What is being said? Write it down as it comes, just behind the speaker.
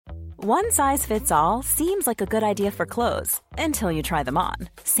One size fits all seems like a good idea for clothes until you try them on.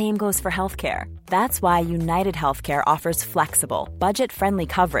 Same goes for healthcare. That's why United Healthcare offers flexible, budget-friendly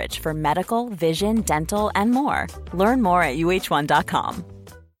coverage for medical, vision, dental, and more. Learn more at uh1.com.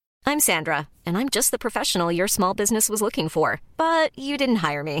 I'm Sandra, and I'm just the professional your small business was looking for. But you didn't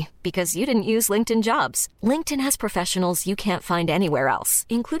hire me because you didn't use LinkedIn Jobs. LinkedIn has professionals you can't find anywhere else,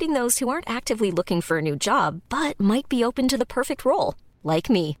 including those who aren't actively looking for a new job, but might be open to the perfect role, like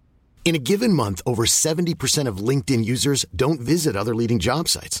me. In a given month, over 70% of LinkedIn users don't visit other leading job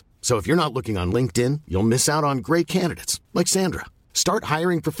sites. So if you're not looking on LinkedIn, you'll miss out on great candidates like Sandra. Start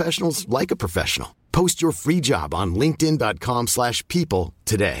hiring professionals like a professional. Post your free job on linkedin.com/people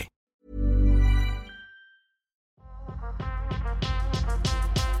today.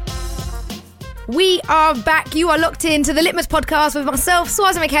 We are back. You are locked into the Litmus podcast with myself,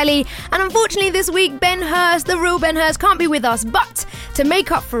 Swazi McKelly. And unfortunately this week, Ben Hurst, the real Ben Hurst, can't be with us. But to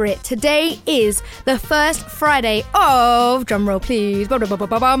make up for it, today is the first Friday of, drumroll please,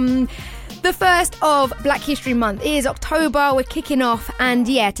 the first of Black History Month. It is October, we're kicking off, and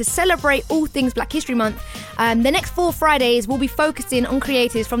to celebrate all things Black History Month, the next 4 Fridays we'll be focusing on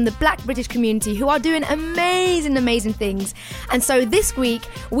creators from the Black British community who are doing amazing things. And so this week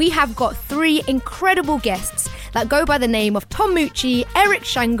we have got 3 incredible guests that go by the name of Tom Mucci, Eric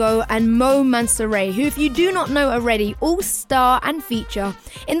Shango, and Mo Mansoure, who, if you do not know already, all star and feature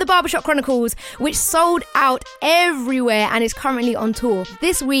in the Barbershop Chronicles, which sold out everywhere and is currently on tour.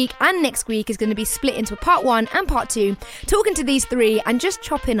 This week and next week is going to be split into part 1 and part 2, talking to these 3 and just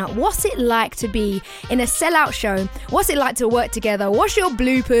chopping up what's it like to be in a sellout show, what's it like to work together, what's your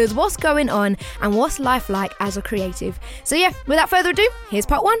bloopers, what's going on, and what's life like as a creative. So without further ado, here's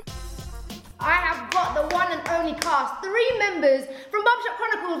part 1. I have got the one and only cast, 3 members from Barbershop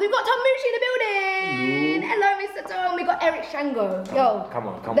Chronicles. We've got Tom Mucci in the building. Hello, Mr. Tom. We've got Eric Shango. Come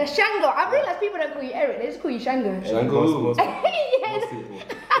on. The Shango. I realise people don't call you Eric, they just call you Shango. Most people. Yes. Most people.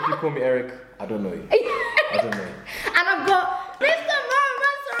 If you call me Eric, I don't know you. I don't know you. And I've got Mr. Mo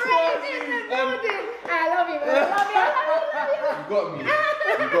Mansoure in the building. I love you, man. I love you.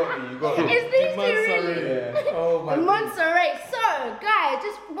 You got me. It's these 2 really. Yeah. Oh my God. Mansoure. So, guys,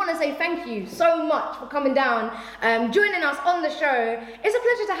 just want to say thank you so much for coming down, joining us on the show. It's a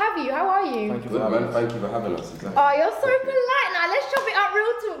pleasure to have you. How are you? Thank you for having us. Exactly. Oh, you're so polite. Now, let's chop it up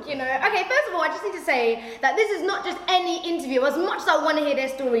real talk, Okay, first of all, I just need to say that this is not just any interview. As much as I want to hear their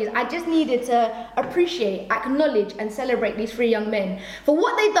stories, I just needed to appreciate, acknowledge, and celebrate these 3 young men for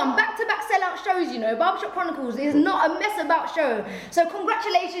what they've done. Back-to-back sellout shows, Barbershop Chronicles is not a mess about show. So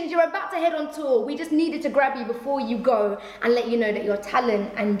congratulations, you're about to head on tour. We just needed to grab you before you go and let you know that your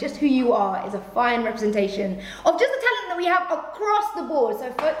talent and just who you are is a fine representation of just the talent that we have across the board.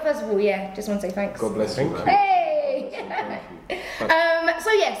 So first of all, just want to say thanks. God bless you. Hey!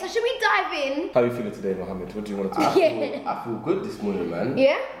 So should we dive in? How are you feeling today, Mohammed? What do you want to talk I feel good this morning, man.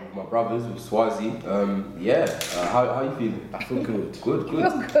 Yeah? With my brothers, with Swazi. How are you feeling? I feel good. Good. Good. I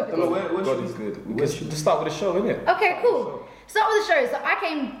don't know, where God is good. We can just start with the show, innit? Okay, cool. Start with the show. So I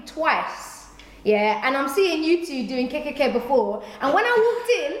came twice. Yeah, and I'm seeing you 2 doing KKK before. And when I walked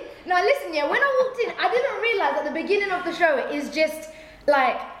in, when I walked in, I didn't realise at the beginning of the show it is just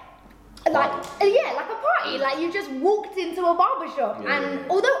like a party. Like you just walked into a barbershop. And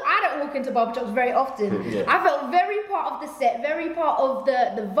although I don't walk into barbershops very often, I felt very part of the set, very part of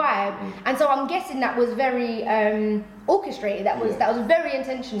the vibe. And so I'm guessing that was very orchestrated. That was very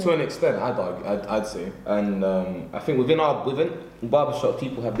intentional. To an extent, I'd say. And I think within barbershop,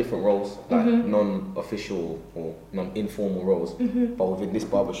 people have different roles, like non-official or non-informal roles. But within this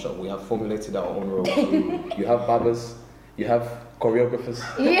barbershop, we have formulated our own roles. You have barbers, you have choreographers.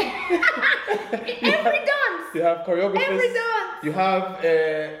 Yeah. Every dance. You have choreographers. Every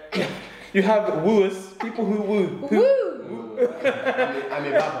dance. You have wooers, people who woo. Woo. I'm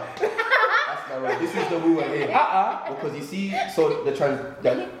a barber. That's my role. This is the woo and here. Because you see, so transitions.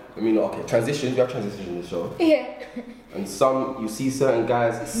 We have transitions in the show. Yeah. And you see certain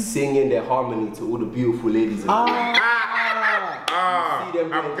guys singing their harmony to all the beautiful ladies. I'm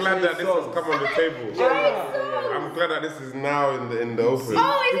glad that this has come on the table. I'm glad that this is now in the open.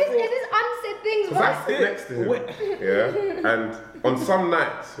 Oh, is this unsaid things? Because I sit next to him. Yeah. And on some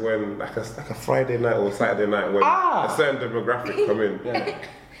nights when like a Friday night or Saturday night when a certain demographic come in,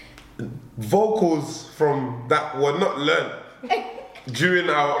 vocals from that were not learned during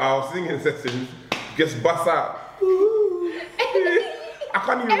our singing sessions just bust out. I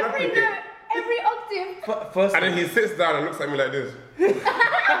can't even replicate. Every octave. And then he sits down and looks at me like this.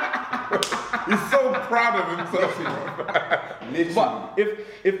 He's so proud of himself. But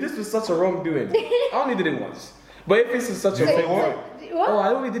if this was such a wrongdoing, I only did it once. But if this is such a What? Oh, I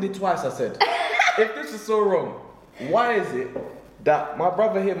only did it twice, I said. If this is so wrong, why is it that my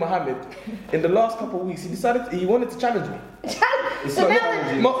brother here, Mohammed, in the last couple of weeks, he wanted to challenge me? So now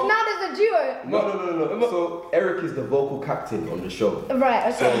there's a duo. No. So Eric is the vocal captain on the show.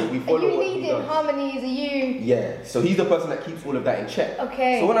 Right, okay. So we follow are you what he leading does. harmonies? Are you? Yeah, so he's the person that keeps all of that in check.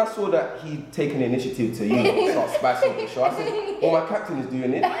 Okay. So when I saw that he'd taken the initiative to, start spicing up the show, I said, well, my captain is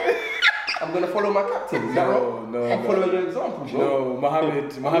doing it. I'm going to follow my captain. Is that wrong? No. I'm following your example, bro. No,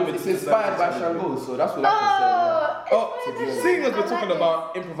 Mohammed. It's inspired by Shango, so that's what I can say. Seeing as we're talking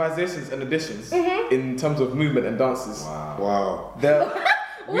about improvisations and additions in terms of movement and dances. Wow.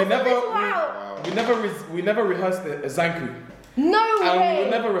 We never rehearsed a Zanku. No And way. we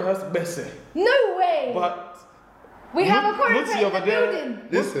never rehearsed Besse. No way. But we have a Lucy choreographer in over the there.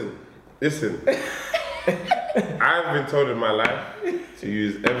 building. Listen. I've been told in my life to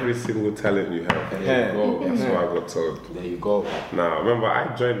use every single talent you have. There you go. That's what I got told. There you go. Now, remember,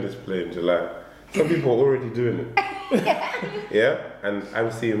 I joined this play in July. Some people are already doing it. Yeah? And I'm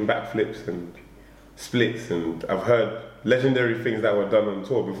seeing backflips and splits, and I've heard legendary things that were done on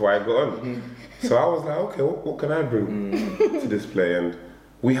tour before I got on. So I was like, okay, what can I bring to this play? And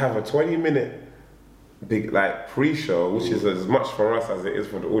we have a 20-minute big pre-show, which is as much for us as it is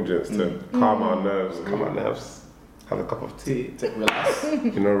for the audience to calm our nerves, have a cup of tea, relax.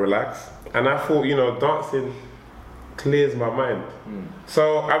 Relax. And I thought, dancing clears my mind.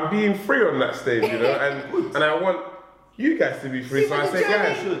 So I'm being free on that stage, and I want you guys to be free. So I say,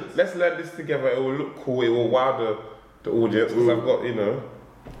 guys, let's learn this together. It will look cool. It will wow the audience, because I've got,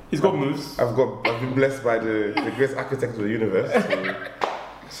 He's got moves. I've been blessed by the great architect of the universe.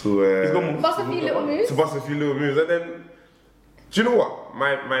 Bust a few little moves. To bust a few little moves. And then, do you know what?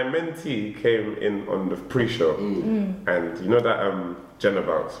 My mentee came in on the pre-show, and you know that Jenna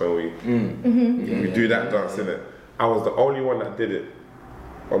bounce when we do that dance in it. I was the only one that did it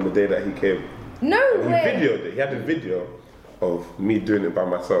on the day that he came. No and way. He videoed it. He had a video of me doing it by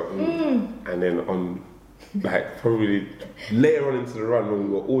myself, and then on probably later on into the run when we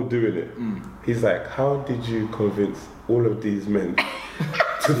were all doing it, he's like, "How did you convince all of these men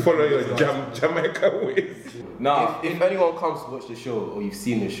to follow your Jamaica ways?" Now, if anyone comes to watch the show or you've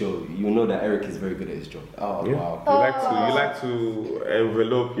seen the show, you know that Eric is very good at his job. Oh wow! You like to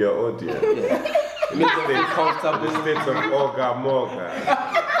envelope your audience. It makes them feel comfortable. The state of Orga Morga.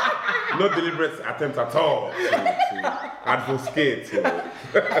 No deliberate attempt at all to advocate.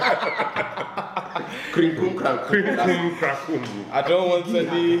 Krinkum Krakum. I don't want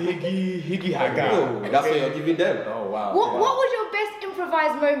any higgy haga. That's what you're giving them. Oh wow! What was your best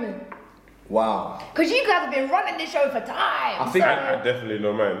improvised moment? Wow! Because you guys have been running this show for time. I think I definitely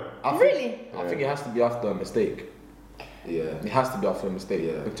know mine. I think it has to be after a mistake. Yeah. It has to be after a mistake.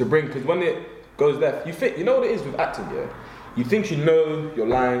 Yeah. Because when it goes left, you know what it is with acting, yeah? You think you know your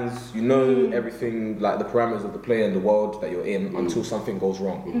lines, you know everything, like the parameters of the play and the world that you're in until something goes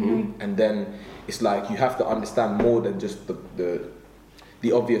wrong. And then it's like you have to understand more than just the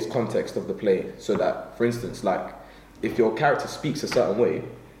obvious context of the play. So that, for instance, like if your character speaks a certain way,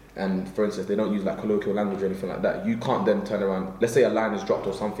 and for instance they don't use like colloquial language or anything like that, you can't then turn around, let's say a line is dropped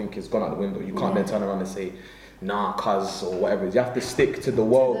or something is gone out the window, you can't then turn around and say, nah, cuz, or whatever. You have to stick to the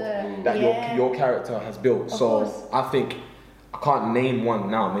world that your character has built. Of course. I think I can't name one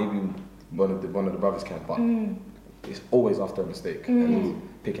now. Maybe one of the brothers can, but it's always after a mistake and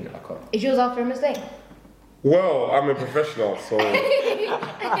picking it back up. Is yours after a mistake? Well, I'm a professional, so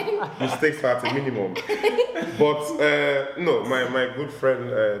mistakes are at a minimum. But no, my good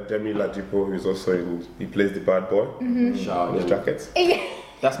friend Demi Ladipo, who's also he plays the bad boy. Shout out his jackets.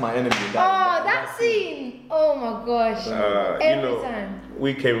 That's my enemy. That scene! Oh my gosh! Every time.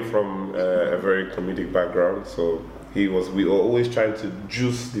 We came from a very comedic background, so we were always trying to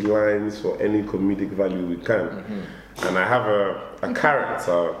juice the lines for any comedic value we can. And I have a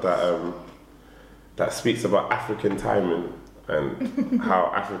character that speaks about African timing and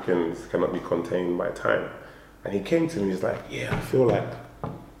how Africans cannot be contained by time. And he came to me, he's like, yeah, I feel like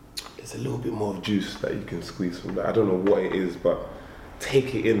there's a little bit more of juice that you can squeeze from that. I don't know what it is, but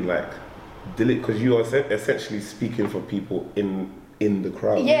take it in, because you are essentially speaking for people in the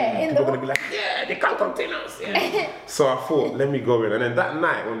crowd. Yeah, people are going to be like, yeah, they can't contain us. Yeah. So I thought, let me go in. And then that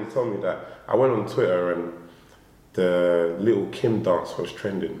night when he told me that, I went on Twitter and the little Kim dance was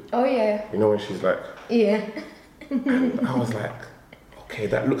trending. Oh yeah. You know when she's like, yeah. And I was like, okay,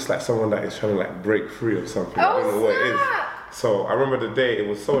 that looks like someone that is trying to break free or something. I don't know what it is. So I remember the day it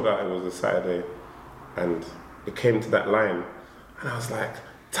was sold out. It was a Saturday, and it came to that line, and I was like,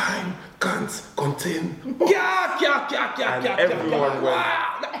 time can't contain. And everyone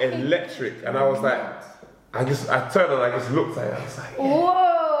went electric, and I was like, I turned and I just looked at it. I was like,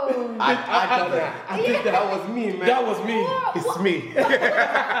 Whoa! I done that. I did that. That was me, man. that was me. It's me. What does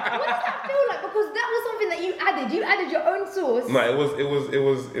that feel like? Because that was something that you added. You added your own sauce. No, it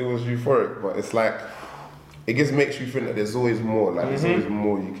was euphoric, but it's like it just makes you think that there's always more. Like there's always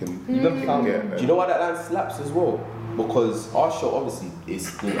more you can get. Do you know why that line slaps as well? Because our show obviously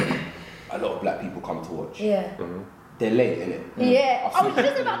is, a lot of black people come to watch. Yeah. They're late, innit? Yeah. I was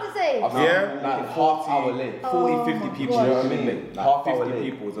just about to say. Like half hour late. 40, 50 people, God. you know what I mean? Like Half hour 50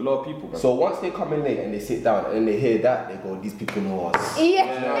 late. people is a lot of people, bro. So once they come in late and they sit down and they hear that, they go, these people know us. Yeah.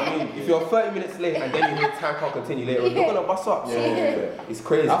 You know what I mean? If you're 30 minutes late and then you hear time can't continue later, you're gonna bust up. So it's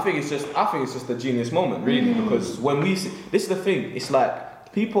crazy. I think it's just a genius moment, really, because when we see, this is the thing, it's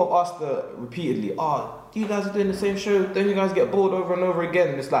like people have asked repeatedly, you guys are doing the same show, then you guys get bored over and over again.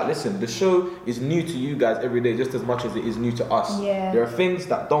 And it's like, listen, the show is new to you guys every day just as much as it is new to us. Yeah. There are things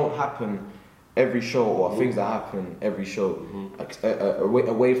that don't happen every show, or things that happen every show,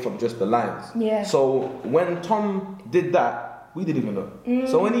 away from just the lines. Yeah. So when Tom did that, we didn't even know.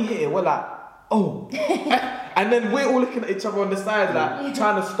 So when he hit it, we're like, oh. And then we're all looking at each other on the side, like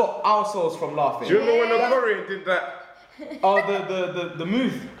trying to stop ourselves from laughing. Do you remember when the Korean did that? Oh, the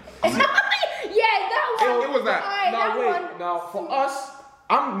move. Yeah, that one. It was that. Alright, Now that wait, one. now for us,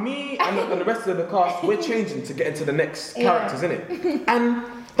 me and the rest of the cast, we're changing to get into the next characters, innit? And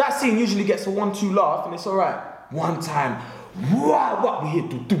that scene usually gets a 1-2 laugh, and it's alright. One time, what we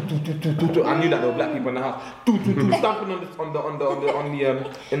hit, do. I knew that there were black people in the house, stamping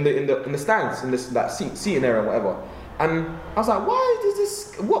in the stands, in this that seating area, whatever. And I was like, why is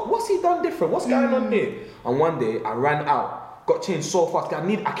this? What's he done different? What's going on here? And one day I ran out. Got changed so fast.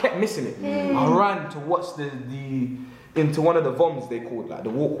 I kept missing it. I ran to watch the into one of the voms they called, like the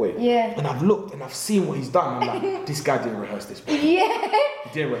walkway. Yeah. And I've looked and I've seen what he's done. I'm like, this guy didn't rehearse this. Bro. Yeah. He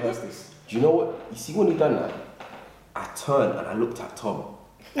didn't rehearse this. Do you know what? You see when he done that, I turned and I looked at Tom.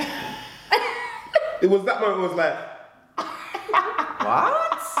 It was that moment. It was like,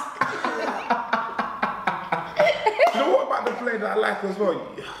 What? you know what about the play that I like as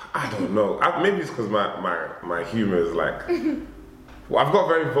well? I don't know. Maybe it's because my humour is like. Well, I've got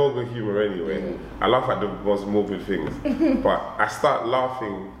very vulgar humour anyway. I laugh at the most morbid things, but I start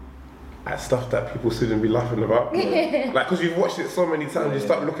laughing at stuff that people shouldn't be laughing about. Like, because you've watched it so many times, you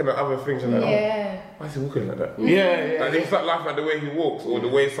start looking at other things and like, why is he walking like that? Like, you start laughing at the way he walks or the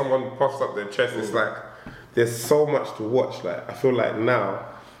way someone puffs up their chest. It's like, there's so much to watch. Like, I feel like now,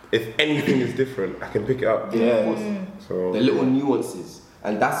 if anything is different, I can pick it up. So the little nuances,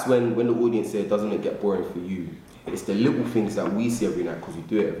 and that's when the audience here doesn't it get boring for you. It's the little things that we see every night because we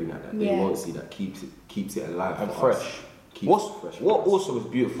do it every night that they won't see that keeps it alive And for fresh. us. What also is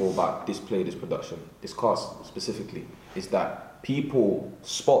beautiful about this play, this production, this cast specifically, is that people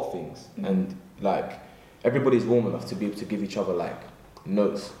spot things and like everybody's warm enough to be able to give each other like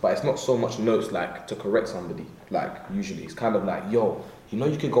notes, but it's not so much notes like to correct somebody. Like usually it's kind of like, yo, you know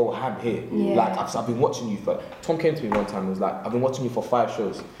you could go ham here. Like I've been watching you for. Tom came to me one time and was like, I've been watching you for 5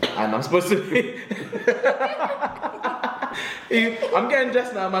 shows, and I'm supposed to be. I'm getting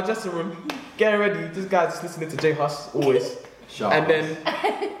dressed now in my dressing room, getting ready. This guy's just listening to J Hus always. And then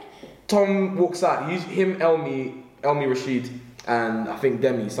Tom walks out. Him, Elmi Rashid, and I think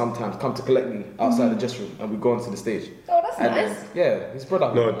Demi sometimes come to collect me outside the dressing room, and we go onto the stage. Oh, that's and nice. Then, his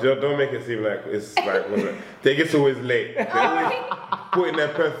brother. no, don't make it seem like it's like they get always late. They always putting their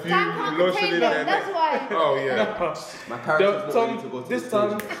perfume, Time can't lotion contain in them, their that's neck. why. Oh yeah. My character's not ready to go to This the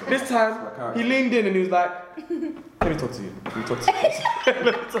time, stage, so. he leaned in and he was like, let me talk to you. Let me talk to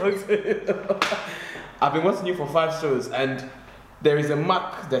you. I've been watching you for 5 shows, and there is a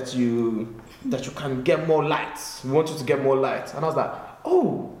mark that you can get more lights. We want you to get more lights. And I was like,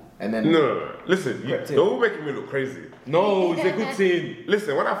 oh. And then No. Listen, you're all making me look crazy. no, it's a good scene.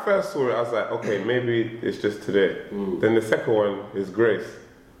 Listen, when I first saw it, I was like, okay, maybe it's just today. Then the second one is Grace.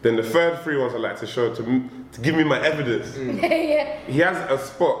 Then the third 3 ones I like to show to give me my evidence. He has a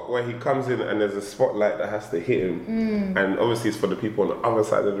spot where he comes in and there's a spotlight that has to hit him. And obviously it's for the people on the other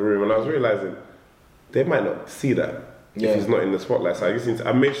side of the room. And I was realizing they might not see that if he's not in the spotlight. So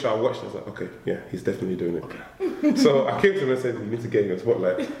I made sure I watched it. I was like, okay, yeah, he's definitely doing it. Okay. So I came to him and said, you need to get in the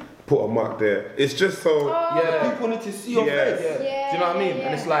spotlight. Put a mark there. It's just so... People need to see your face. Do you know what I mean?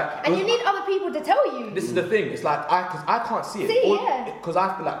 And it's like... And you need other people to tell you. This is the thing. It's like because I can't see it. Because I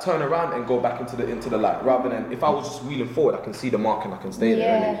have to like turn around and go back into the light, rather than if I was just wheeling forward, I can see the mark and I can stay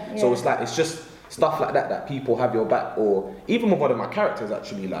there. So it's like it's just stuff like that people have your back. Or even with one of my characters,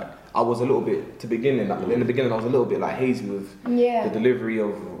 actually, like I was a little bit in the beginning. I was a little bit like hazy with the delivery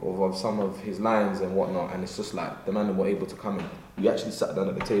of some of his lines and whatnot. And it's just like the man were able to come in. We actually sat down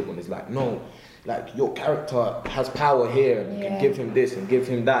at the table and it's like, no, like your character has power here, and you can give him this and give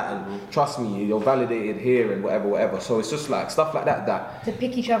him that, and trust me, you're validated here and whatever. So it's just like stuff like that to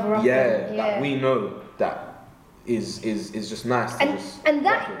pick each other up. That we know that is just nice. And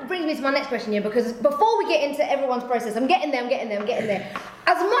that brings me to my next question here, because before we get into everyone's process, I'm getting there.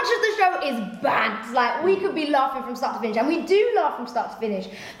 As much as the show is bad, like we could be laughing from start to finish, and we do laugh from start to finish,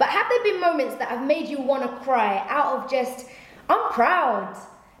 but have there been moments that have made you want to cry out of just, I'm proud.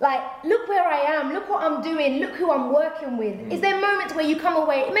 Like, look where I am, look what I'm doing, look who I'm working with. Is there moments where you come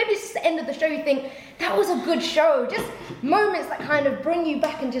away, maybe it's just the end of the show, you think, that was a good show? Just moments that kind of bring you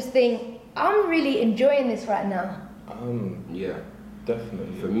back and just think, I'm really enjoying this right now. Yeah.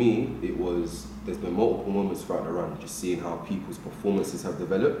 Definitely. For me, there's been multiple moments throughout the run, just seeing how people's performances have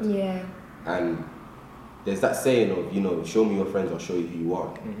developed. Yeah. And there's that saying of, show me your friends, I'll show you who you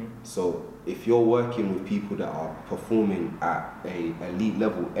are. So if you're working with people that are performing at a elite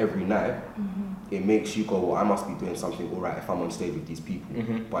level every night, it makes you go, well, I must be doing something all right if I'm on stage with these people.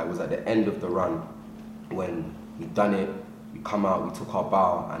 But it was at the end of the run when we'd done it, we come out, we took our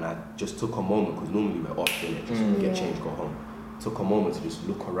bow, and I just took a moment, because normally we're off in it, just get changed, go home. Took a moment to just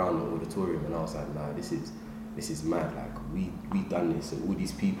look around the auditorium, and I was like, nah, this is mad. Like we done this, and all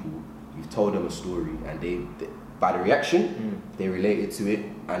these people, you've told them a story, and they by the reaction, they related to it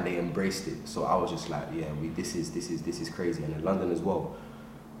and they embraced it. So I was just like, yeah, this is crazy. And in London as well.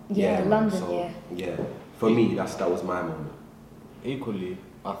 Yeah, London. Yeah. For me, that was my moment. Equally,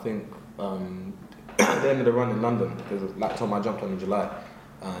 I think at the end of the run in London, because like Tom, I jumped on in July,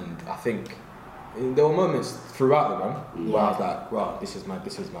 and I think there were moments throughout the run where I was like, wow, this is mad,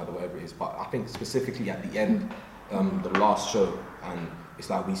 or whatever it is. But I think specifically at the end, the last show, and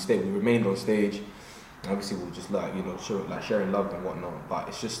it's like we remained on stage. Obviously, we were just sharing love and whatnot. But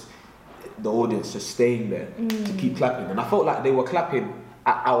it's just the audience just staying there to keep clapping, and I felt like they were clapping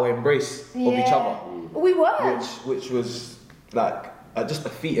at our embrace of each other. We were, which was like just a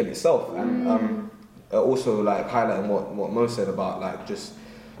feat in itself, and also like highlighting what Mo said about like just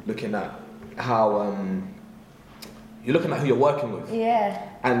looking at how you're looking at who you're working with. Yeah.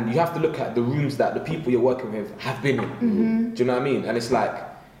 And you have to look at the rooms that the people you're working with have been in. Do you know what I mean? And it's like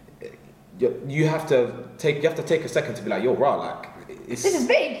you have to take a second to be like, yo, bro, like this is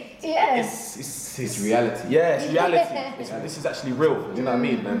big. Yeah. It's reality. Yeah, it's reality. This is actually real. Do you know what I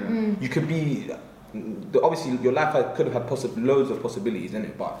mean? And you could be obviously your life could have had loads of possibilities in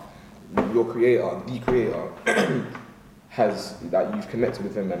it, but your creator, the creator, has that you've connected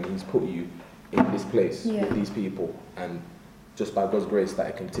with him and he's put you in this place with these people, and just by God's grace that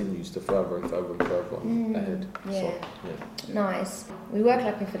it continues to further and further and further ahead. Yeah. So, Nice. We were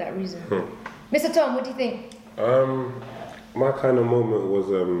clapping for that reason. Mr. Tom, what do you think? My kind of moment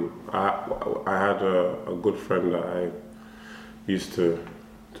was I had a good friend that I used to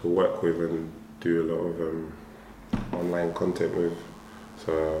work with and do a lot of online content with.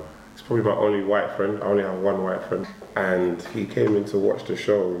 So it's probably my only white friend. I only have one white friend, and he came in to watch the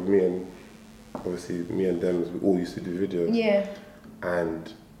show with me and. Obviously, me and them, we all used to do videos. Yeah.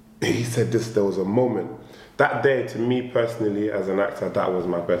 And he said there was a moment. That day, to me personally, as an actor, that was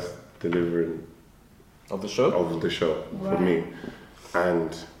my best delivering of the show? For me.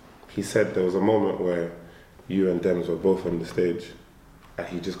 And he said there was a moment where you and Dems were both on the stage and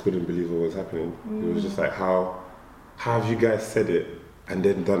he just couldn't believe what was happening. It was just like, how have you guys said it and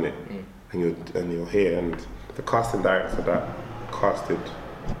then done it? And you're here. And the casting director that casted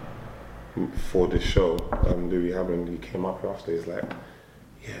for the show, Louis Hammond, he came up after, he's like,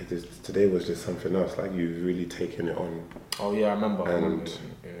 yeah, today was just something else, like you've really taken it on. Oh yeah, I remember. And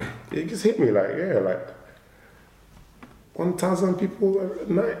it just hit me like 1,000 people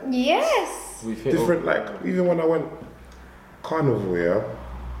a night. Yes. Different, like even when I went carnival, yeah.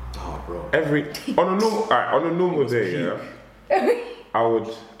 Oh bro. On a normal day, yeah. I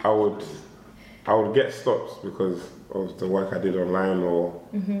would get stops because of the work I did online or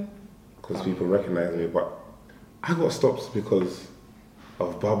because people recognize me, but I got stopped because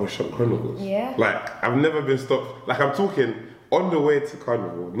of Barbershop Chronicles. Yeah. Like, I've never been stopped. Like, I'm talking on the way to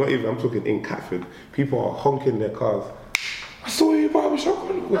Carnival, I'm talking in Catford. People are honking their cars. I saw you Barbershop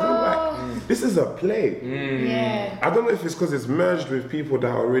Chronicles. I'm like, this is a play. Yeah. I don't know if it's because it's merged with people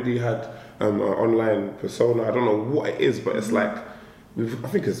that already had an online persona. I don't know what it is, but it's like, I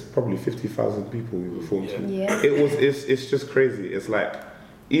think it's probably 50,000 people we performed to. Yeah. It's just crazy. It's like,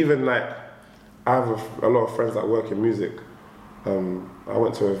 even like, I have a lot of friends that work in music. I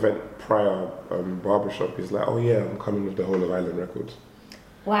went to an event prior, Barbershop. He's like, oh yeah, I'm coming with the whole of Island Records.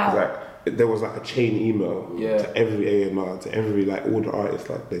 Wow. Like, there was like a chain email to every A&R, to every, like, all the artists,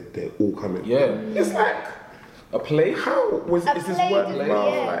 like, they're all coming. Yeah. It's like, a play? How is this word of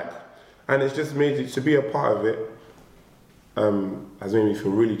mouth? Like, And it's just made it, to be a part of it, has made me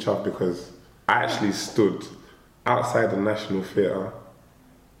feel really chuffed because I actually stood outside the National Theatre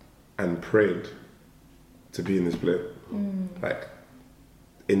and prayed to be in this play, like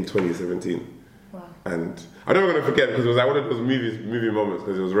in 2017. Wow. And I'm never gonna forget because it was like one of those movie moments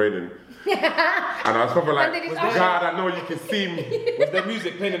because it was raining. And I was probably like, God, I know you can see me. Was there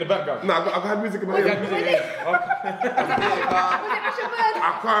music playing in the background? No, I've had music in my ear.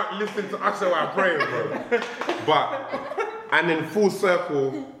 I can't listen to Usher while I'm praying, bro. But, and in full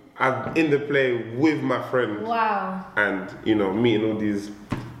circle, I'm in the play with my friend. Wow. And, you know, meeting all these,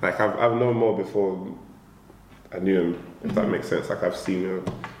 like I've known more before I knew him, if that makes sense. Like I've seen him,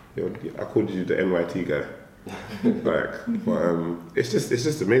 I called you the NYT guy. Like, but it's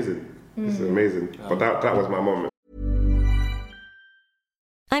just amazing. It's amazing. But that was my moment.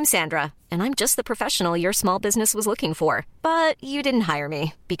 I'm Sandra, and I'm just the professional your small business was looking for. But you didn't hire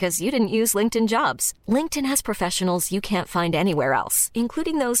me because you didn't use LinkedIn Jobs. LinkedIn has professionals you can't find anywhere else,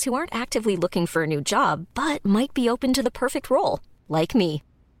 including those who aren't actively looking for a new job, but might be open to the perfect role, like me.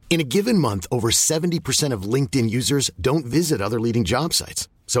 In a given month, over 70% of LinkedIn users don't visit other leading job sites.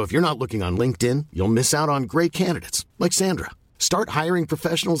 So if you're not looking on LinkedIn, you'll miss out on great candidates like Sandra. Start hiring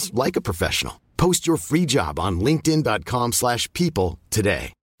professionals like a professional. Post your free job on linkedin.com/people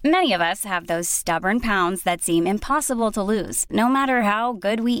today. Many of us have those stubborn pounds that seem impossible to lose, no matter how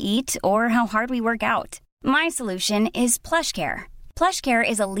good we eat or how hard we work out. My solution is PlushCare. PlushCare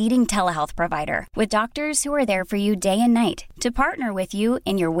is a leading telehealth provider with doctors who are there for you day and night to partner with you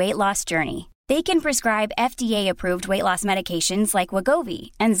in your weight loss journey. They can prescribe FDA-approved weight loss medications like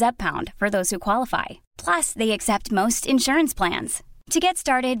Wegovy and Zepbound for those who qualify. Plus, they accept most insurance plans. To get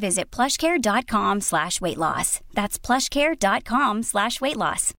started, visit plushcare.com/weightloss. That's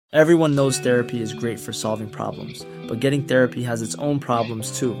plushcare.com/weightloss. Everyone knows therapy is great for solving problems, but getting therapy has its own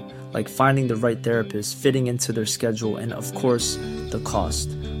problems too, like finding the right therapist, fitting into their schedule, and of course, the cost.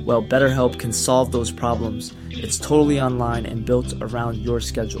 Well, BetterHelp can solve those problems. It's totally online and built around your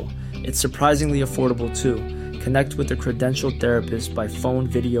schedule. It's surprisingly affordable too. Connect with a credentialed therapist by phone,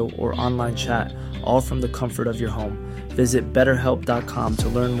 video, or online chat, all from the comfort of your home. Visit BetterHelp.com to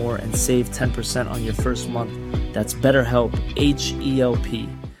learn more and save 10% on your first month. That's BetterHelp, H-E-L-P.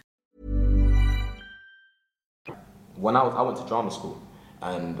 When I went to drama school,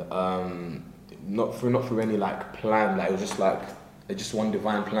 and not through any like plan, like it was just one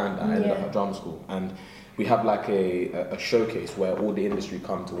divine plan that I ended up at drama school, and we have like a showcase where all the industry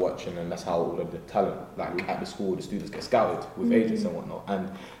come to watch, and then that's how all of the talent like at the school, the students get scouted with agents and whatnot. And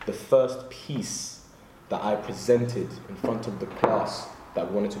the first piece that I presented in front of the class that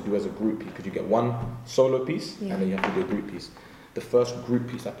we wanted to do as a group piece, because you get one solo piece and then you have to do a group piece. The first group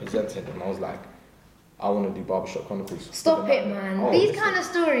piece I presented, and I was like, I want to do Barbershop Chronicles. Stop it, man. These kind of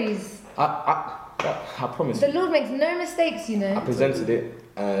stories. I promise. The Lord makes no mistakes, you know. I presented it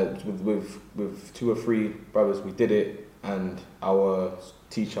with 2 or 3 brothers. We did it, and our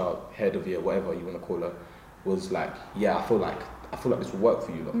teacher, head of year, whatever you want to call her, was like, "Yeah, I feel like this will work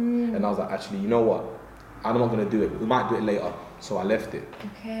for you, lot." And I was like, "Actually, you know what? I'm not gonna do it. We might do it later." So I left it.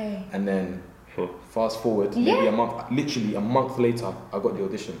 Okay. And then fast forward, maybe literally a month later, I got the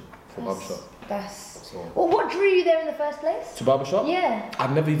audition for Barbershop. Well, what drew you there in the first place? To Barbershop? Yeah.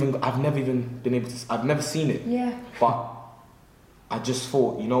 I've never even been able to. I've never seen it. Yeah. But I just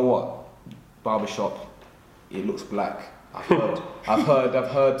thought, you know what, Barbershop, it looks black. I've heard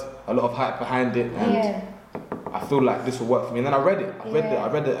a lot of hype behind it, and I feel like this will work for me. And then I read it. I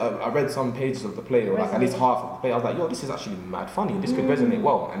read some pages of the play, or like at least half of the play. I was like, yo, this is actually mad funny. This could resonate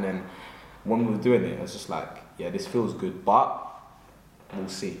well. And then when we were doing it, I was just like, yeah, this feels good, but we'll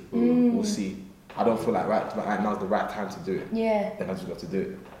see. We'll see. I don't feel like right now's the right time to do it. Yeah. Then I just got to do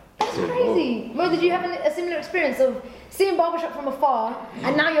it. That's crazy. Mo, did you have a similar experience of seeing Barbershop from afar,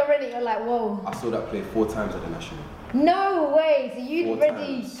 and now you're ready? You're like, whoa. I saw that play 4 times at the National. No way. So you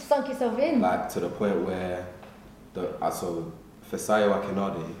already sunk yourself in. Like to the point where I saw Fesayo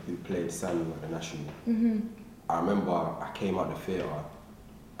Akinade, who played Samuel at the National. I remember I came out the theatre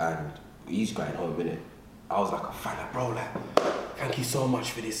and he's going home, innit? I was like a fan, like, bro, like, thank you so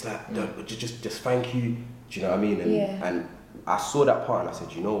much for this, like, just thank you. Do you know what I mean? And I saw that part and I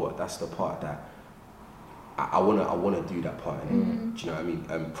said, you know what? That's the part that I wanna do that part. And, do you know what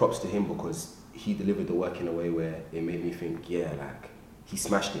I mean? Props to him because he delivered the work in a way where it made me think, yeah, like he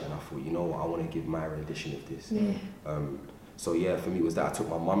smashed it. And I thought, you know what? I want to give my rendition of this. So yeah, for me it was that I took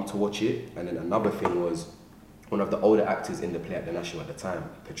my mum to watch it, and then another thing was one of the older actors in the play at the National at the time,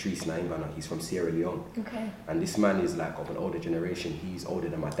 Patrice Naimbana. He's from Sierra Leone. Okay. And this man is like of an older generation. He's older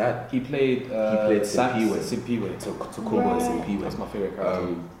than my dad. He played Simpiwe. Simpiwe. To Kumba and Simpiwe. That's my favourite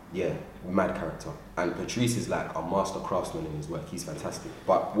character. Yeah, mad character. And Patrice is like a master craftsman in his work. He's fantastic.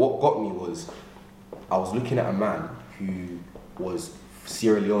 But what got me was, I was looking at a man who was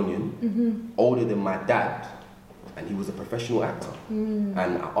Sierra Leonean, older than my dad, and he was a professional actor. And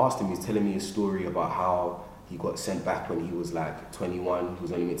I asked him, he was telling me a story about how he got sent back when he was like 21. He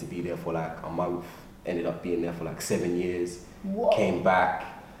was only meant to be there for like a month, ended up being there for like 7 years. Whoa. Came back,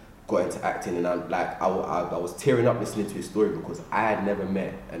 got into acting, and I was tearing up listening to his story because I had never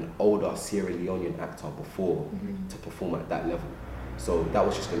met an older Sierra Leonean actor before to perform at that level. So that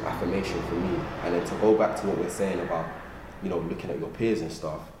was just an affirmation for me. And then to go back to what we're saying about, you know, looking at your peers and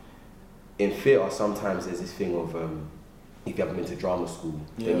stuff, in theatre sometimes there's this thing of if you haven't been to drama school,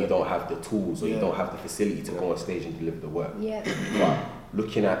 then you don't have the tools or you don't have the facility to go on stage and deliver the work. But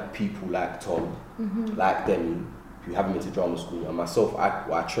looking at people like Tom, like Demi, who haven't been to drama school, and myself,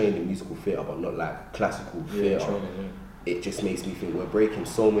 I trained in musical theatre, but not like classical theatre. It just makes me think we're breaking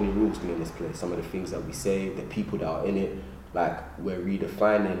so many rules in this place. Some of the things that we say, the people that are in it, like we're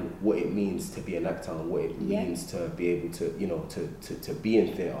redefining what it means to be an actor and what it means to be able to, you know, to be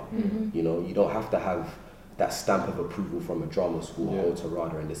in theatre. You know, you don't have to have that stamp of approval from a drama school or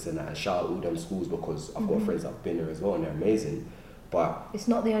Torada and this and that. And shout out all them schools because I've got friends that have been there as well and they're amazing. But it's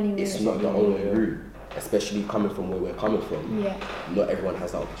not the only route. It's not the only route. Especially coming from where we're coming from, not everyone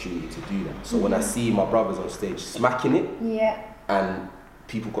has the opportunity to do that. So when I see my brothers on stage smacking it, and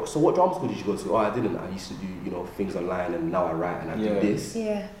people go, so what drama school did you go to? Oh, I didn't. I used to do, you know, things online, and now I write and I do this.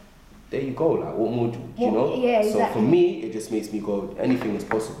 There you go. Like, what more do you know? Exactly. So for me, it just makes me go, anything is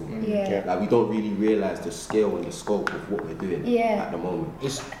possible. Like we don't really realize the scale and the scope of what we're doing at the moment.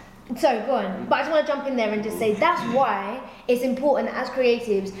 So go on, but I just want to jump in there and just say that's why it's important as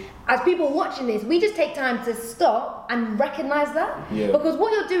creatives, as people watching this, we just take time to stop and recognize that, because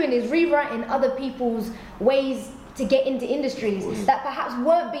what you're doing is rewriting other people's ways to get into industries that perhaps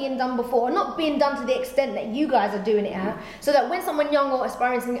weren't being done before, or not being done to the extent that you guys are doing it at, so that when someone young or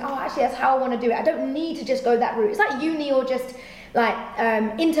aspiring thinking, oh, actually that's how I want to do it, I don't need to just go that route. It's like uni or just like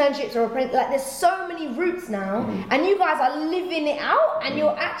internships or apprentice, like there's so many routes now, and you guys are living it out, and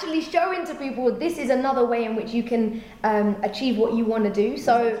you're actually showing to people this is another way in which you can achieve what you want to do.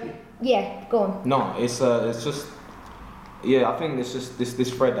 So go on. No, it's just I think it's just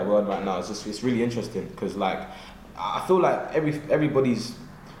this thread that we're on right now. It's really interesting because like I feel like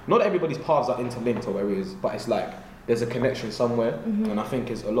not everybody's paths are interlinked or whatever it is, but it's like there's a connection somewhere, and I think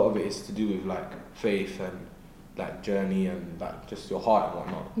a lot of it is to do with like faith and like journey and like just your heart and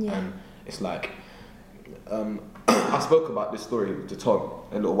whatnot. And it's like I spoke about this story to Tom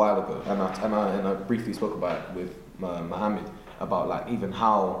a little while ago, and I briefly spoke about it with Mohammed about like even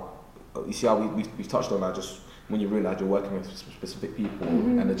how you see how we've touched on that, just when you realise you're working with specific people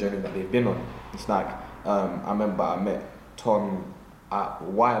and the journey that they've been on. It's like I remember I met Tom at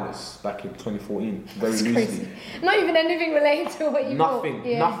Wireless back in 2014, very loosely. Crazy. Not even anything related to what you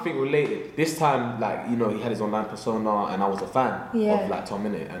Nothing related. This time, like, you know, he had his online persona and I was a fan of like Tom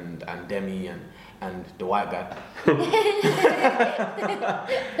Innit and Demi and the white guy.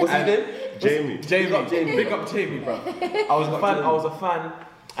 What's his name? Jamie. Big up Jamie, bro. I was a fan,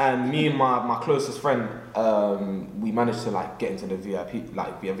 and me and my closest friend, we managed to like get into the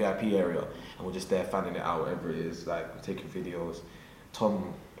VIP area, and we're just there fanning it out, whatever it is, like we're taking videos.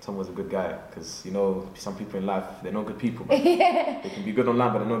 Tom was a good guy, because you know some people in life, they're not good people. They can be good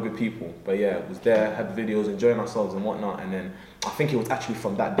online, but they're not good people. But yeah, was there, had videos, enjoying ourselves and whatnot. And then I think it was actually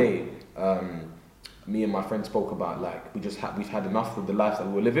from that day, me and my friend spoke about like we've had enough of the lives that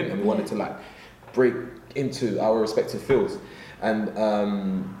we were living, and we wanted to like break into our respective fields. And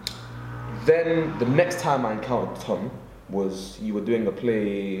then the next time I encountered Tom was you were doing a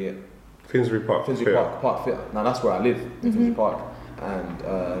play, Finsbury Park Theatre. Now that's where I live, in Finsbury Park. And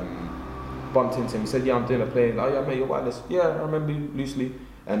bumped into him. He said, "Yeah, I'm doing a play." Like, "Oh yeah, mate, you're Wireless." "Yeah, I remember you loosely."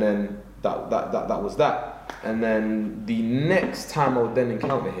 And then that was that. And then the next time I would then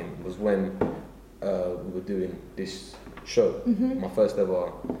encounter him was when we were doing this show, my first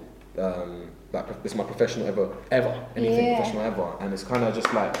ever. Like this is my professional anything professional ever, and it's kind of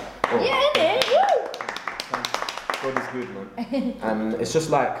just like, God is good, man. And it's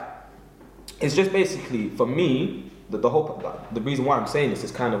just like, it's just basically for me. The reason why I'm saying this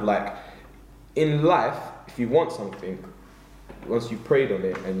is kind of like, in life, if you want something, once you've prayed on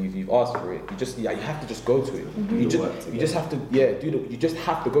it and you've asked for it, you have to just go to it. You just have to you just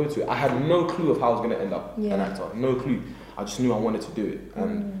have to go to it. I had no clue of how I was going to end up an actor, no clue. I just knew I wanted to do it,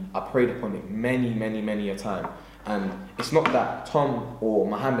 and I prayed upon it many a time. And it's not that Tom or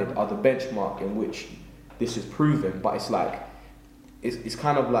Mohammed are the benchmark in which this is proven, but it's like, it's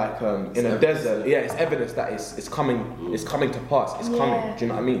kind of like in a desert. Yeah, it's evidence that it's coming to pass. It's coming. Do you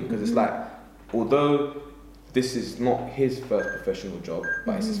know what I mean? Because it's like, although this is not his first professional job,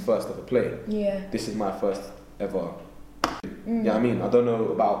 but it's his first ever play. Yeah. This is my first ever. You know what I mean? I don't know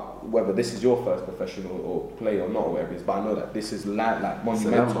about whether this is your first professional or play or not or whatever it is, but I know that this is like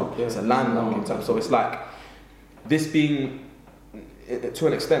monumental. It's a landmark in terms. So it's like this being, to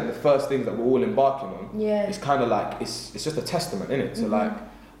an extent, the first thing that we're all embarking on. Yeah. It's kind of like it's just a testament, innit? To like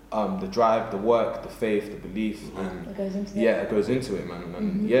the drive, the work, the faith, the belief, and it goes into it. Yeah, it goes into it, man.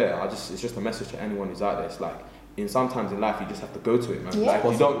 And it's just a message to anyone who's out there. It's like sometimes in life you just have to go to it, man. Yeah. Like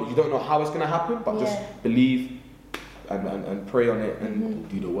you don't know how it's gonna happen, but just believe and pray on it and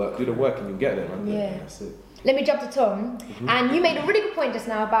do the work and you'll get there, man. Yeah, that's it. Let me jump to Tom. And you made a really good point just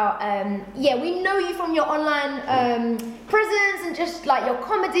now about, we know you from your online presence and just like your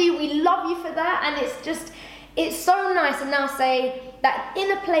comedy. We love you for that. And it's so nice to now say that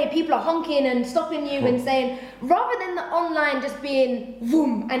in a play, people are honking and stopping you and saying, rather than the online just being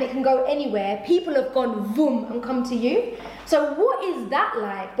boom and it can go anywhere, people have gone boom and come to you. So what is that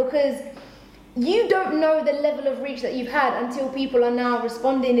like? Because you don't know the level of reach that you've had until people are now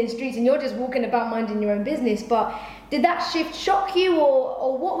responding in streets and you're just walking about minding your own business. But did that shift shock you,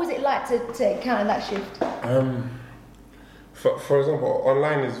 or what was it like to encounter that shift? For example,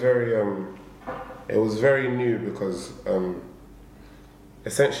 online is very, it was very new because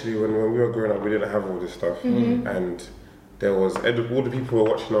essentially when we were growing up we didn't have all this stuff, and there was, all the people who were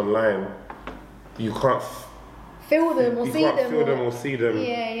watching online, you can't feel them or see them.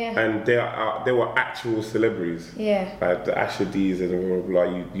 Yeah. And they were actual celebrities. Yeah. Like the Ashadis and blah,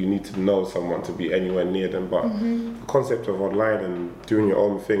 blah, you need to know someone to be anywhere near them. But the concept of online and doing your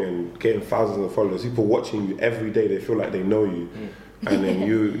own thing and getting thousands of followers, people watching you every day, they feel like they know you. And then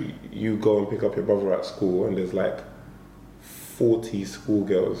you go and pick up your brother at school and there's like 40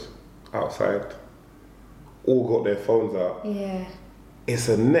 schoolgirls outside, all got their phones out. Yeah. It's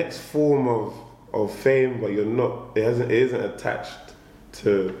a next form of fame, but you're not. It isn't attached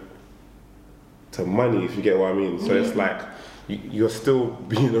to money, if you get what I mean. So it's like you're still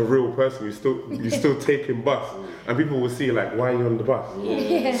being a real person. You're still taking bus, and people will see like, why are you on the bus?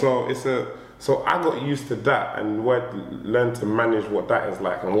 Yeah. So I got used to that and learned to manage what that is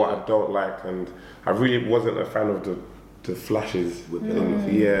like and what I don't like. And I really wasn't a fan of the flashes.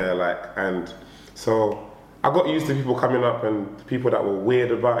 And so I got used to people coming up and people that were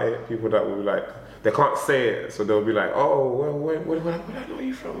weird about it, people that were like, they can't say it, so they'll be like, oh, well, where I know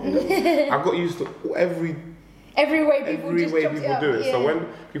you from? I got used to every way people do it. Yeah. So when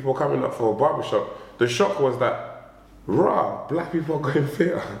people were coming up for a barbershop, the shock was that, black people are going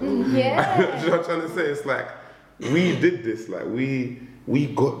theatre. Yeah. You know what I'm trying to say? It's like, we did this, like we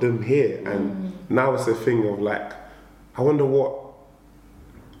got them here, and now it's a thing of like, I wonder what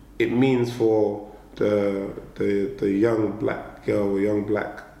it means for the young black girl or young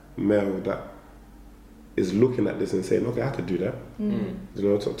black male that is looking at this and saying, okay, I could do that. You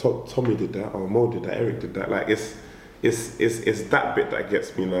know, Tommy did that, or Mo did that, Eric did that. Like it's that bit that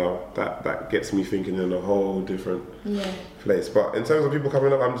gets me now. That gets me thinking in a whole different place. But in terms of people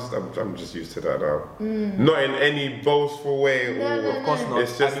coming up, I'm just used to that now. Not in any boastful way. No, of course not.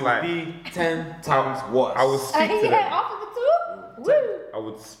 It's just and like be 10 times worse. I would speak to them. After the tour? Woo! I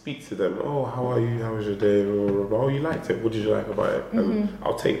would speak to them. Oh, how are you? How was your day? Oh, you liked it. What did you like about it? And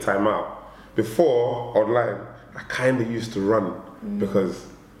I'll take time out. Before, online, I kind of used to run because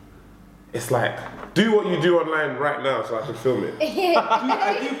it's like, do what you do online right now so I can film it.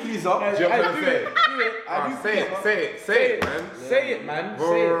 I do, please, up. Do you know what I'm saying? Say it, man. Say it, man. Blah,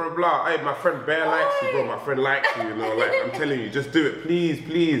 blah, blah. Hey, my friend Bear likes you, bro. My friend likes you, you know. Like, I'm telling you, just do it, please.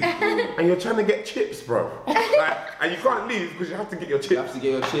 And you're trying to get chips, bro. Like, and you can't leave because you have to get your chips. You have to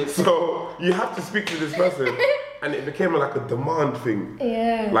get your chips. So you have to speak to this person. And it became like a demand thing.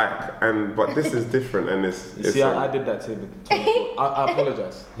 Yeah. Like, but this is different, and it's. See, I did that to him in 2014. I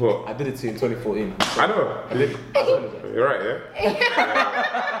apologize. What? I did it to you in 2014. I know. I did. I apologize. You're right, yeah?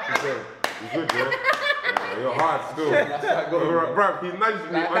 You're good, yeah? You're hard still. Bro, he nudged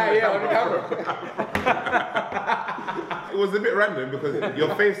me on the camera. It was a bit random because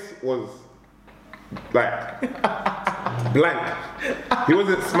your face was like blank. He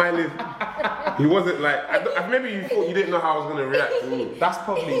wasn't smiling. He wasn't like, maybe you thought you didn't know how I was going to react to me. That's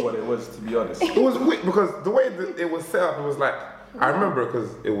probably what it was, to be honest. It was weird because the way that it was set up, it was like, I remember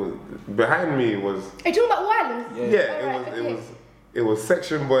because it was, behind me was... Are you talking about wireless? Yeah, it was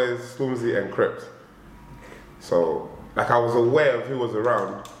Section Boys, Slumsy and Crept. So, like, I was aware of who was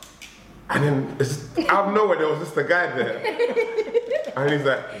around. And then, out of nowhere, there was just a guy there. And he's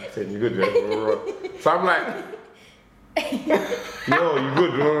like, saying, you good, yeah? So I'm like, No, you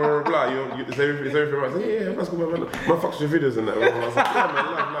good, blah, blah, blah. It's everything right. I said, yeah, that's good, man. Man, fucks your videos and that. I was like, yeah,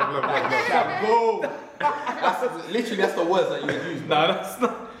 man, love. That's the words that you would use. Nah, that's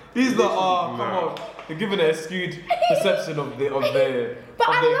not. He's not. Come on. You're giving it a skewed perception of the. But I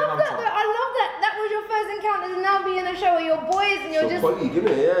love that. Though. I love that. That was your first encounter to now be in a show with your boys and you're just. Quality, give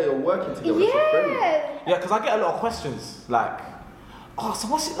it. Yeah, you're working together. Yeah. Yeah, because I get a lot of questions like, oh, so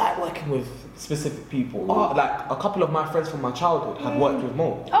what's it like working with specific people? Oh, like a couple of my friends from my childhood have worked with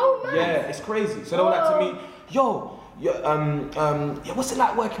Mo. Oh, nice. Yeah, it's crazy. So they were like to me, yo. Yeah, what's it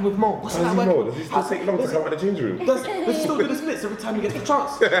like working with Mo? What's it like working? Does he still take long to come out the change room? Does he still do the splits every time he gets the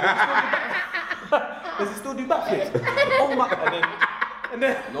chance? Does he still do backflips? Oh my! And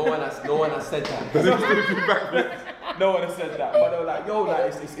then no one has said that. Does he still do backflips? No one has said that. But they were like, yo,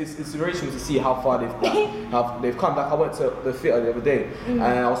 like it's inspirational to see how far they've come. Like I went to the theatre the other day and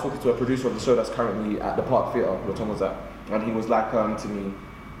I was talking to a producer of the show that's currently at the Park Theatre, where Tom was at, and he was like to me.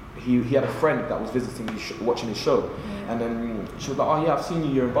 He had a friend that was visiting me, watching his show, and then she was like, oh yeah, I've seen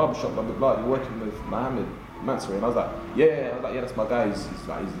you're in barbershop, blah blah blah, you're working with Mohammed Mansour, and I was like, yeah, that's my guy, he's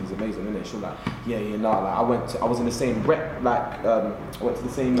amazing, isn't it? She was like, yeah, like I was in the same rep, like I went to the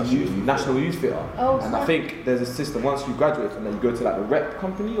same National Youth Theatre, and I think there's a system, once you graduate and then you go to like the rep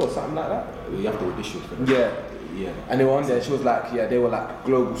company or something like that. You have to audition for that. Yeah. And they were on there, she was like, yeah, they were like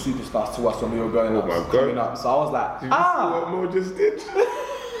global superstars to us when we were going up, coming up, so I was like, did you see what Mo just did?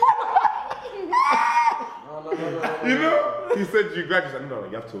 No. You know? He said you graduated. No,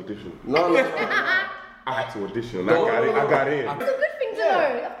 you have to audition. No. I had to audition. I got in. It's a good thing to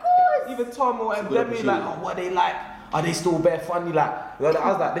know, of course. Even Tom and Demi, like, oh, what are they like? Are they still bare funny? Like, I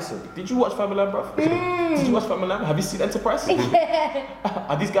was like, listen, did you watch Family Man, bro? Did you watch Family Man? Have you seen Enterprise? Yeah.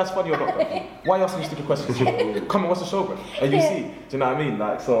 Are these guys funny or not, bro? Why are you asking me stupid questions? Come and watch the show, bro. And you see, do you know what I mean?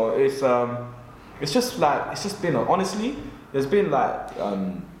 Like, so it's just been, honestly, there's been like,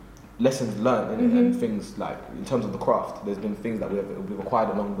 lessons learned and things like in terms of the craft. There's been things that we've acquired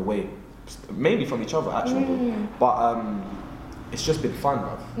along the way, mainly from each other actually. But it's just been fun,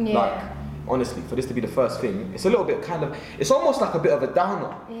 bruv. Yeah. Like honestly, for this to be the first thing, it's a little bit it's almost like a bit of a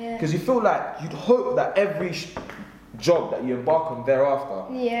downer because you feel like you'd hope that every job that you embark on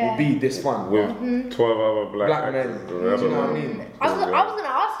thereafter will be this fun with 12 other black men. Do you know what I mean? I was going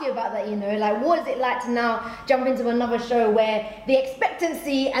to ask you about that, you know, like what is it like to now jump into another show where the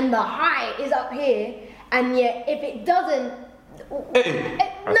expectancy and the high is up here, and yet if it doesn't,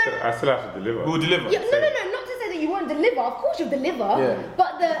 I still have to deliver. We'll deliver. Yeah, no, not to say that you won't deliver. Of course you'll deliver.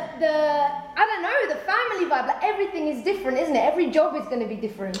 But the I don't know, the family vibe, like everything is different, isn't it? Every job is going to be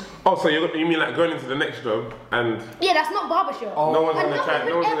different. Oh, so you mean like going into the next job and? Yeah, that's not barbershop. No one's gonna try.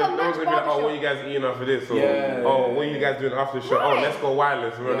 No one's gonna be like, oh, what are you guys eating after this? Or what are you guys doing after the show? Right. Oh, let's go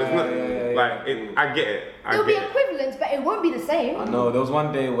wireless. I get it. There'll be equivalents, but it won't be the same. I know. There was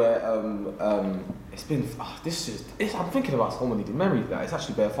one day where it's been I'm thinking about so many memories that it's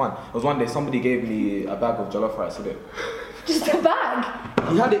actually bare fun. There was one day somebody gave me a bag of jollof rice with it. Just a bag?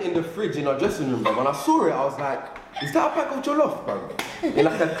 He had it in the fridge in our dressing room, bro. When I saw it, I was like, is that a bag of jollof, bro? In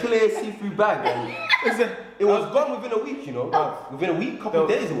like a clear see-through bag. And it was gone within a week, you know. Within a week, couple of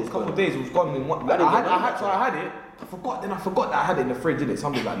days it was gone. It was gone in one. I had it. I forgot that I had it in the fridge, didn't it?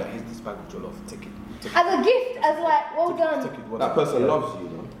 Somebody like, here's this bag of jollof, take it. As a gift, as like, well done. That person loves you,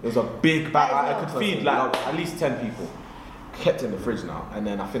 though. It was a big bag. I could feed like at least 10 people. Kept in the fridge now, and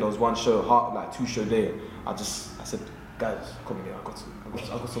then I think there was one show, like 2 show day. I said, guys, come here. I got some. Like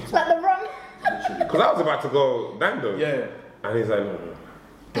the rum. Because I was about to go Nando. Yeah. And he's like, no.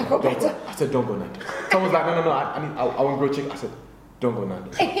 Don't go better. I said, don't go Nando. Someone's like, no. I want grilled chicken. I said, don't go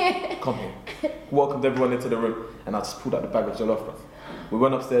Nando. Come here. Welcomed everyone into the room, and I just pulled out the bag of jollof rice. We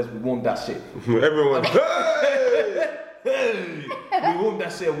went upstairs. We warmed that shit. Everyone. Hey! We warmed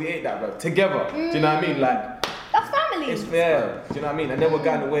that shit and we ate that, bro. Together. Do you know what I mean? Like, that's family. Do you know what I mean? And then we're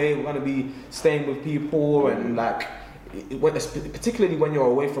going away, we're going to be staying with people and like, particularly when you're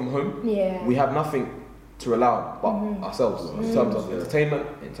away from home, we have nothing to rely on but ourselves in terms of entertainment,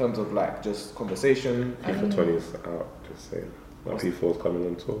 in terms of like just conversation. FIFA 20 is out, just saying. My P4's coming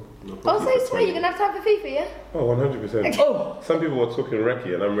on tour. So sweet, you're going to have time for FIFA, yeah? Oh, 100%. Some people were talking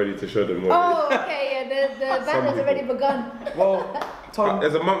recce and I'm ready to show them more. Oh, okay, yeah, the band has already begun. Well, Tom,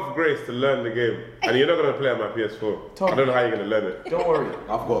 there's a month grace to learn the game, and you're not going to play on my PS4. Tom, I don't know how you're going to learn it. Don't worry.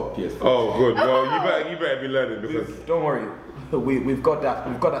 I've got a PS4. Oh, good. Well, you better be learning because... Don't worry. We've got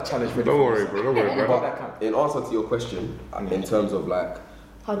that challenge ready. Don't worry, bro. In answer to your question, in terms of like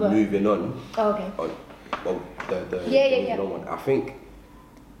moving on... Oh, okay. The yeah. one. I think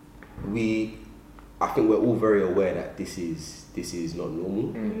we I think we're all very aware that this is not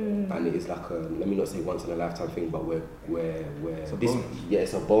normal, and it is like let me not say once in a lifetime thing, but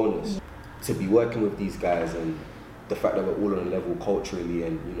it's a bonus to be working with these guys, and the fact that we're all on a level culturally,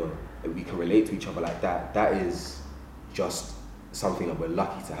 and we can relate to each other like that. That is just something that we're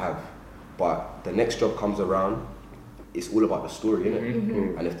lucky to have. But the next job comes around, it's all about the story,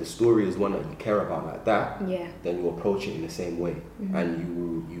 innit? And if the story is one that you care about like that, then you approach it in the same way,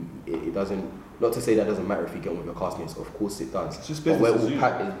 and it doesn't. Not to say that doesn't matter if you get on with your classmates, of course it does. It's just business as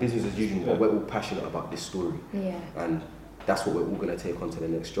usual. It's business as usual, but we're all passionate about this story. And that's what we're all going to take on to the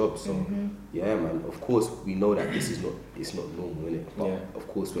next job. So, yeah, man, of course, we know that it's not normal, innit? But of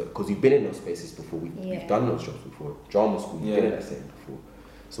course, because we've been in those spaces before, we've done those jobs before. Drama school, we've been in that setting before.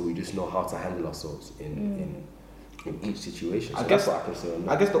 So we just know how to handle ourselves in each situation. So I guess what I can say on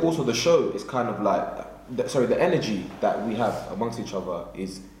that. I guess that also the show is kind of like, the energy that we have amongst each other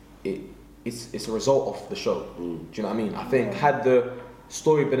it's a result of the show. Do you know what I mean? I think had the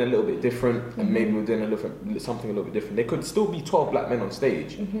story been a little bit different, and maybe we're doing something a little bit different, there could still be 12 black men on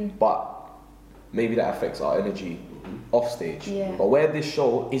stage, but maybe that affects our energy off stage. But where this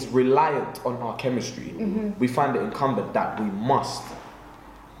show is reliant on our chemistry, we find it incumbent that we must.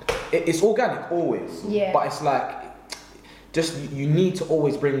 It's organic always, but it's like, just you need to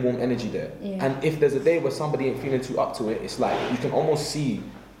always bring warm energy there. And if there's a day where somebody ain't feeling too up to it, it's like you can almost see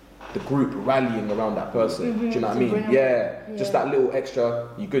the group rallying around that person. Do you know what I mean? Just that little extra.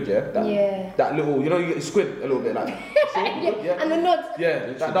 You good? That little, you squint a little bit like. And the nod.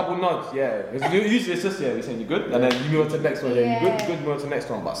 That double nod. Usually it's just we're saying you good, and then you move on to the next one. You good, move on to the next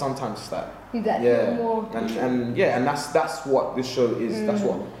one. But sometimes it's that. More. And that's what this show is. That's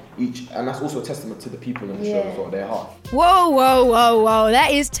what. And that's also a testament to the people in the show as well, their heart. Whoa.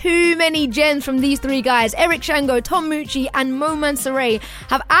 That is too many gems from these three guys. Eric Shango, Tom Mucci and Mo Mansoray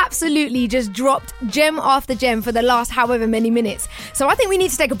have absolutely just dropped gem after gem for the last however many minutes. So I think we need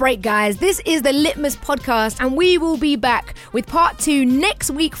to take a break, guys. This is the Litmus Podcast, and we will be back with part 2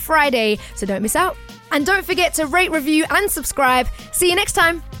 next week, Friday. So don't miss out. And don't forget to rate, review and subscribe. See you next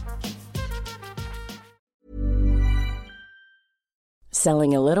time.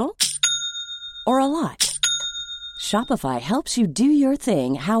 Selling a little or a lot? Shopify helps you do your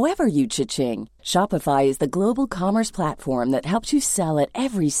thing however you cha-ching. Shopify is the global commerce platform that helps you sell at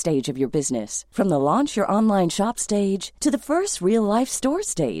every stage of your business. From the launch your online shop stage to the first real-life store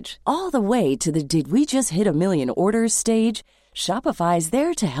stage, all the way to the did we just hit a million orders stage. Shopify is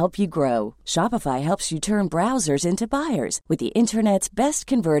there to help you grow. Shopify helps you turn browsers into buyers with the internet's best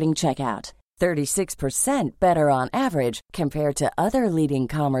converting checkout. 36% better on average compared to other leading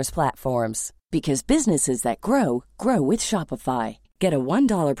commerce platforms. Because businesses that grow with Shopify. Get a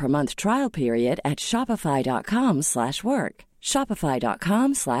 $1 per month trial period at shopify.com/work.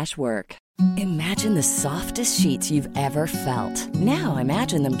 Shopify.com/work. Imagine the softest sheets you've ever felt. Now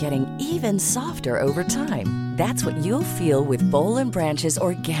imagine them getting even softer over time. That's what you'll feel with Boll & Branch's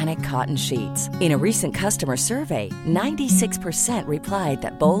organic cotton sheets. In a recent customer survey, 96% replied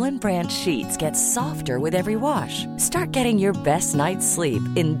that Boll & Branch sheets get softer with every wash. Start getting your best night's sleep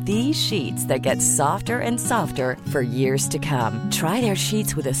in these sheets that get softer and softer for years to come. Try their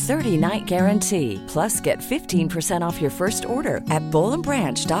sheets with a 30-night guarantee. Plus, get 15% off your first order at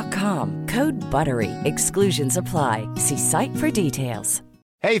bollandbranch.com. Code BUTTERY. Exclusions apply. See site for details.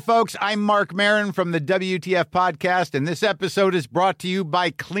 Hey, folks, I'm Mark Maron from the WTF Podcast, and this episode is brought to you by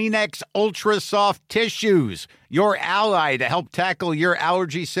Kleenex Ultra Soft Tissues, your ally to help tackle your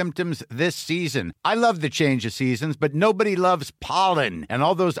allergy symptoms this season. I love the change of seasons, but nobody loves pollen and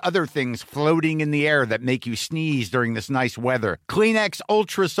all those other things floating in the air that make you sneeze during this nice weather. Kleenex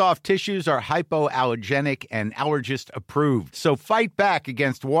Ultra Soft Tissues are hypoallergenic and allergist approved, so fight back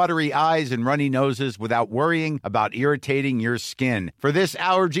against watery eyes and runny noses without worrying about irritating your skin. For this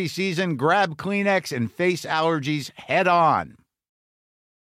allergy season, grab Kleenex and face allergies head on.